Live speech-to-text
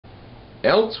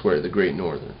Elsewhere, the Great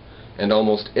Northern and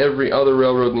almost every other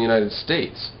railroad in the United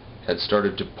States had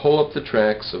started to pull up the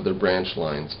tracks of their branch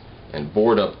lines and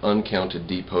board up uncounted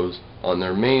depots on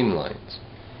their main lines,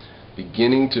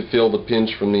 beginning to feel the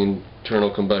pinch from the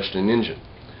internal combustion engine.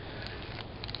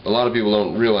 A lot of people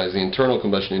don't realize the internal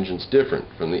combustion engine is different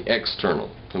from the external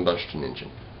combustion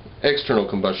engine. External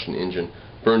combustion engine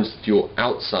burns the fuel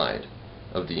outside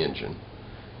of the engine,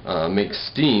 makes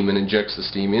steam and injects the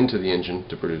steam into the engine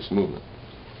to produce movement.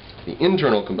 The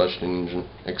internal combustion engine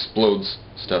explodes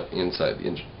stuff inside the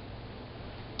engine.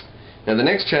 Now the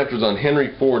next chapter is on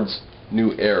Henry Ford's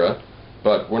new era,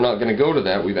 but we're not going to go to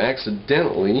that. We've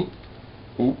accidentally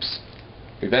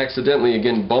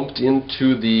again bumped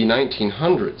into the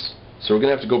 1900s. So we're going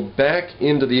to have to go back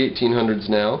into the 1800s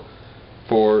now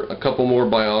for a couple more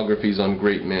biographies on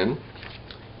great men.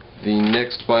 The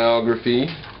next biography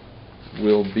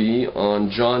will be on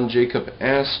John Jacob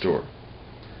Astor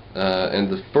and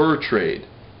the fur trade,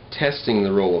 testing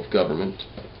the role of government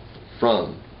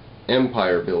from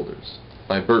Empire Builders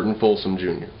by Burton Folsom Jr.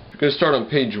 We're going to start on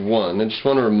page 1. I just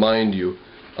want to remind you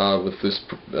with this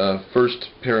first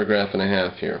paragraph and a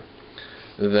half here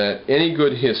that any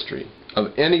good history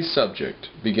of any subject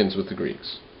begins with the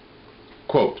Greeks.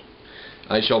 Quote,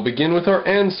 "I shall begin with our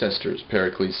ancestors,"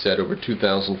 Pericles said over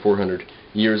 2,400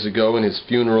 years ago in his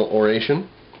funeral oration.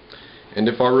 "And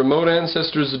if our remote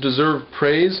ancestors deserve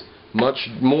praise, much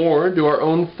more do our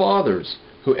own fathers,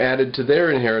 who added to their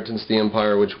inheritance the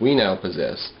empire which we now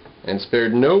possess, and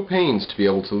spared no pains to be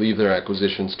able to leave their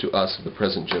acquisitions to us of the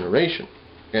present generation."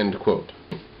 End quote.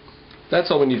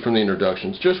 That's all we need from the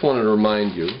introductions. Just wanted to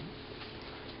remind you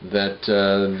that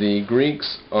the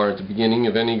Greeks are at the beginning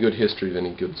of any good history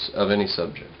of any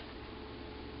subject.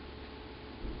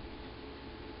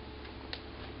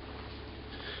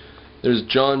 There's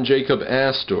John Jacob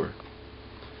Astor.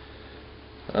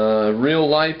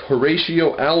 Real-life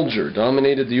Horatio Alger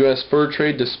dominated the U.S. fur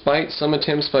trade despite some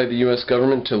attempts by the U.S.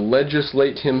 government to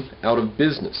legislate him out of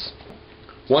business.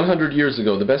 100 years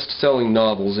ago, the best-selling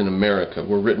novels in America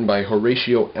were written by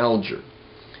Horatio Alger.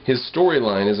 His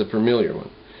storyline is a familiar one.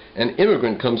 An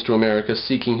immigrant comes to America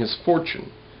seeking his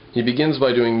fortune. He begins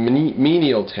by doing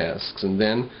menial tasks and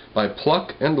then, by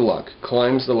pluck and luck,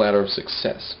 climbs the ladder of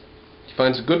success. He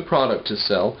finds a good product to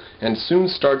sell and soon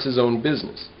starts his own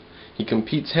business. He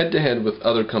competes head-to-head with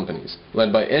other companies,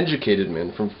 led by educated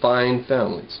men from fine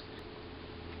families.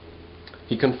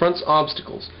 He confronts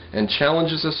obstacles and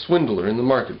challenges a swindler in the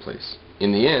marketplace.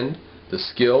 In the end, the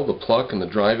skill, the pluck, and the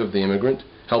drive of the immigrant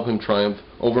help him triumph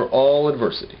over all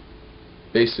adversity.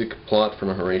 Basic plot from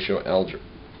Horatio Alger.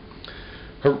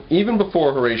 Even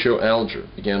before Horatio Alger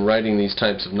began writing these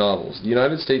types of novels, the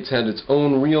United States had its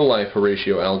own real-life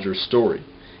Horatio Alger story,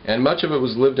 and much of it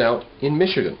was lived out in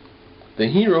Michigan. The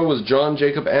hero was John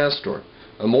Jacob Astor,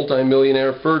 a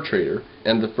multimillionaire fur trader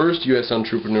and the first U.S.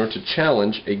 entrepreneur to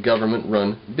challenge a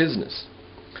government-run business.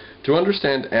 To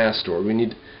understand Astor, we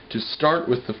need to start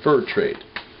with the fur trade.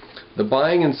 The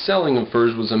buying and selling of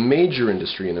furs was a major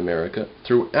industry in America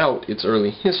throughout its early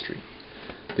history.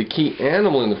 The key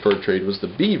animal in the fur trade was the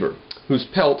beaver, whose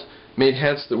pelt made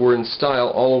hats that were in style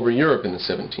all over Europe in the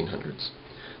 1700s.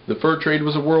 The fur trade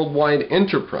was a worldwide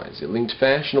enterprise. It linked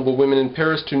fashionable women in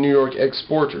Paris to New York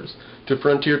exporters, to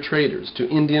frontier traders, to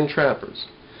Indian trappers.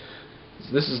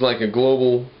 This is like a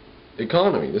global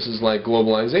economy. This is like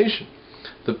globalization.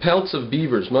 The pelts of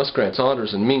beavers, muskrats,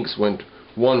 otters, and minks went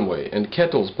one way, and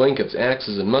kettles, blankets,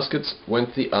 axes, and muskets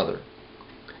went the other.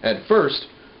 At first,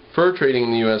 fur trading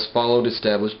in the U.S. followed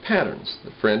established patterns.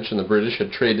 The French and the British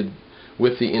had traded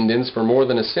with the Indians for more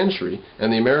than a century,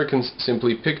 and the Americans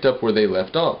simply picked up where they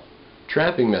left off.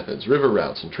 Trapping methods, river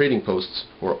routes, and trading posts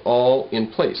were all in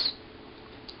place.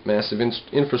 Massive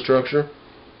infrastructure,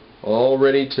 all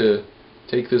ready to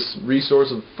take this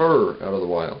resource of fur out of the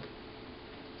wild.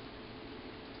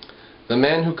 The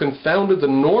man who confounded the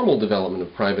normal development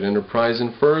of private enterprise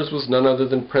in furs was none other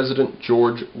than President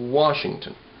George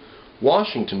Washington.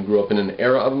 Washington grew up in an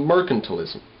era of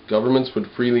mercantilism. Governments would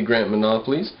freely grant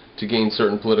monopolies to gain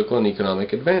certain political and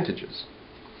economic advantages.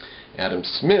 Adam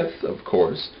Smith, of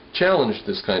course, challenged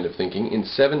this kind of thinking in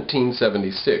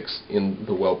 1776 in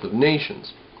The Wealth of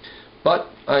Nations. But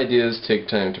ideas take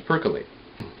time to percolate.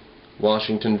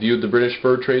 Washington viewed the British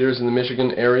fur traders in the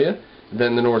Michigan area,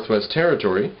 then the Northwest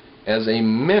Territory, as a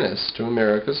menace to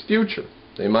America's future.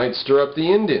 They might stir up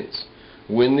the Indians,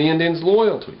 win the Indians'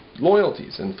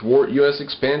 loyalties, and thwart U.S.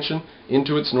 expansion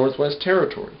into its Northwest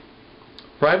Territory.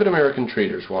 Private American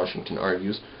traders, Washington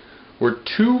argues, were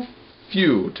too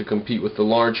few to compete with the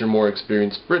larger, more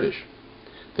experienced British.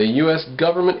 The U.S.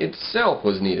 government itself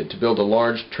was needed to build a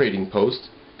large trading post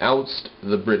oust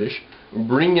the British,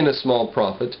 bring in a small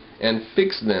profit, and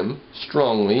fix them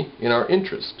strongly in our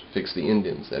interest. Fix the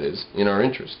Indians, that is, in our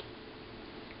interest.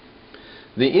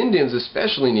 The Indians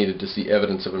especially needed to see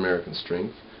evidence of American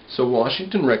strength, so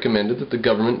Washington recommended that the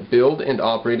government build and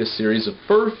operate a series of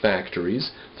fur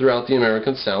factories throughout the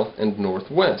American South and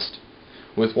Northwest.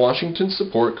 With Washington's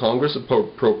support, Congress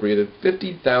appropriated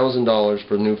 $50,000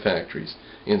 for new factories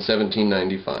in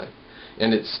 1795,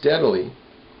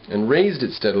 and raised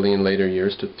it steadily in later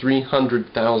years to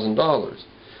 $300,000.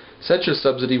 Such a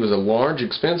subsidy was a large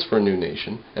expense for a new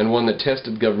nation, and one that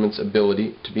tested government's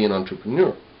ability to be an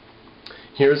entrepreneur.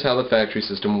 Here's how the factory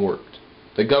system worked.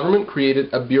 The government created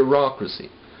a bureaucracy,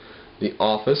 the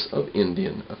Office of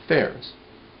Indian Affairs,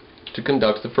 to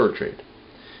conduct the fur trade.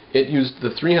 It used the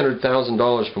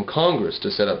 $300,000 from Congress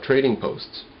to set up trading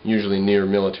posts, usually near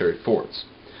military forts,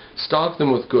 stock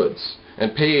them with goods,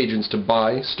 and pay agents to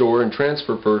buy, store, and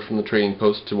transfer fur from the trading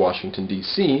post to Washington,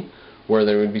 D.C., where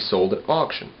they would be sold at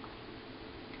auction.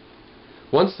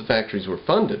 Once the factories were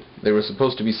funded, they were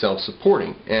supposed to be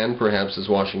self-supporting and, perhaps as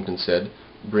Washington said,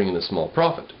 bring in a small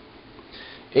profit.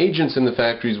 Agents in the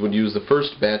factories would use the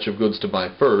first batch of goods to buy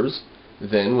furs.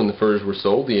 Then, when the furs were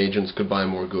sold, the agents could buy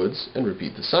more goods and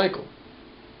repeat the cycle.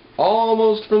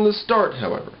 Almost from the start,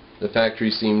 however, the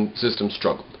factory system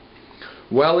struggled.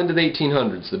 Well into the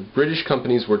 1800s, the British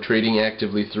companies were trading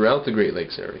actively throughout the Great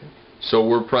Lakes area. So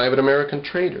were private American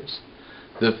traders.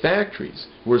 The factories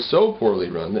were so poorly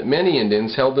run that many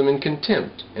Indians held them in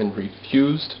contempt and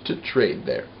refused to trade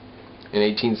there. In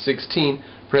 1816,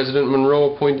 President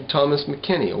Monroe appointed Thomas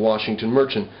McKinney, a Washington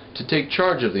merchant, to take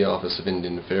charge of the Office of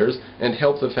Indian Affairs and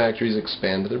help the factories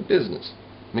expand their business.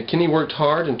 McKinney worked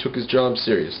hard and took his job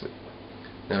seriously.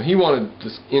 Now, he wanted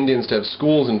the Indians to have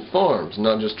schools and farms,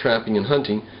 not just trapping and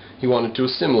hunting. He wanted to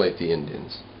assimilate the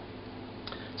Indians.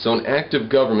 So an active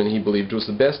government, he believed, was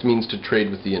the best means to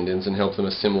trade with the Indians and help them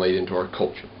assimilate into our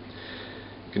culture.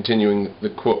 Continuing the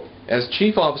quote, "As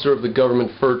chief officer of the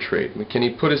government fur trade,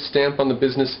 McKinney put his stamp on the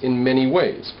business in many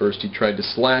ways. First, he tried to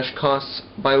slash costs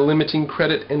by limiting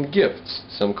credit and gifts,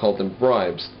 some called them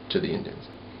bribes, to the Indians.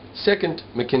 Second,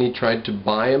 McKinney tried to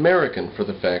buy American for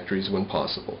the factories when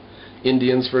possible.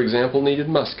 Indians, for example, needed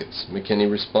muskets.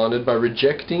 McKinney responded by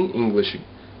rejecting English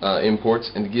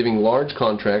imports and giving large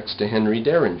contracts to Henry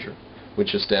Derringer,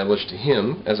 which established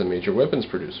him as a major weapons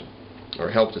producer, or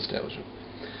helped establish him.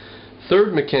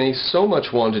 Third, McKinney so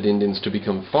much wanted Indians to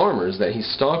become farmers that he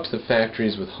stocked the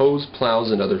factories with hoes,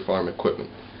 plows, and other farm equipment."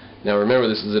 Now remember,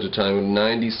 this is at a time when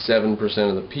 97%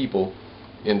 of the people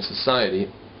in society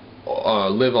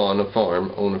live on a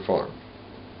farm, own a farm.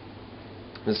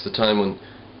 This is the time when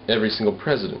every single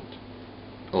president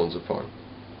owns a farm.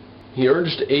 He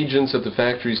urged agents at the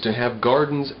factories to have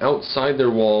gardens outside their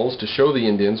walls to show the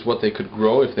Indians what they could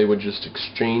grow if they would just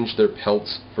exchange their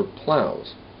pelts for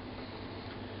plows.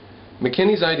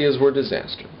 McKinney's ideas were a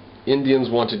disaster. Indians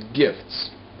wanted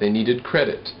gifts, they needed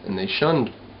credit, and they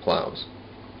shunned plows.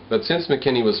 But since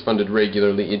McKinney was funded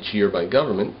regularly each year by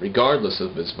government, regardless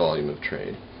of his volume of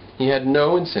trade, he had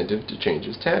no incentive to change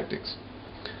his tactics.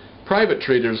 Private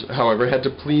traders, however, had to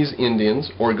please Indians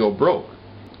or go broke.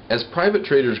 As private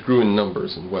traders grew in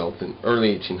numbers and wealth in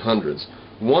early 1800s,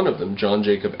 one of them, John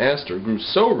Jacob Astor, grew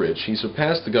so rich he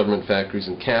surpassed the government factories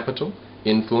in capital,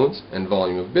 influence, and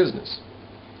volume of business.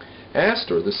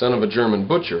 Astor, the son of a German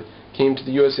butcher, came to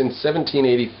the U.S. in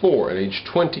 1784 at age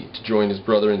 20 to join his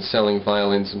brother in selling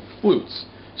violins and flutes.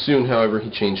 Soon, however, he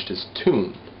changed his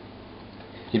tune.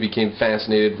 He became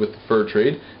fascinated with the fur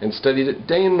trade and studied it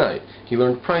day and night. He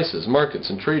learned prices, markets,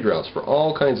 and trade routes for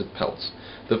all kinds of pelts.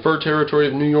 The fur territory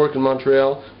of New York and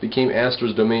Montreal became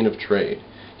Astor's domain of trade.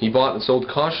 He bought and sold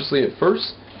cautiously at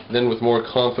first, then with more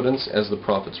confidence as the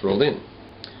profits rolled in.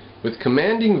 With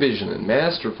commanding vision and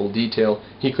masterful detail,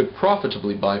 he could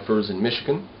profitably buy furs in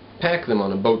Michigan, pack them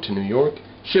on a boat to New York,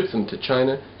 ship them to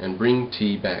China, and bring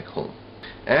tea back home.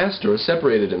 Astor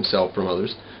separated himself from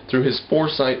others through his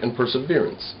foresight and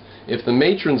perseverance. If the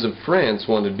matrons of France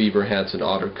wanted beaver hats and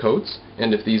otter coats,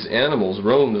 and if these animals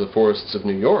roamed the forests of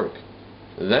New York,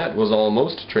 that was all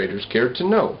most traders cared to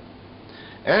know.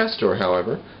 Astor,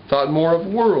 however, thought more of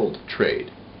world trade.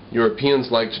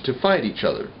 Europeans liked to fight each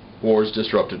other. Wars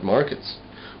disrupted markets.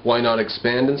 Why not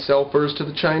expand and sell furs to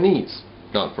the Chinese?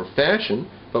 Not for fashion,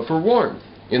 but for warmth,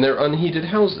 in their unheated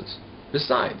houses.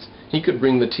 Besides, he could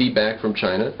bring the tea back from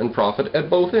China and profit at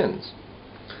both ends.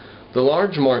 The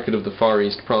large market of the Far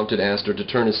East prompted Astor to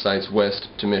turn his sights west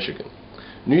to Michigan.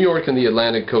 New York and the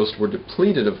Atlantic coast were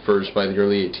depleted of furs by the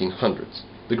early 1800s.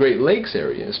 The Great Lakes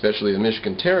area, especially the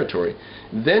Michigan Territory,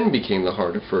 then became the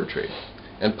heart of fur trade,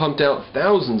 and pumped out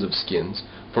thousands of skins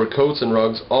for coats and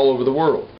rugs all over the world.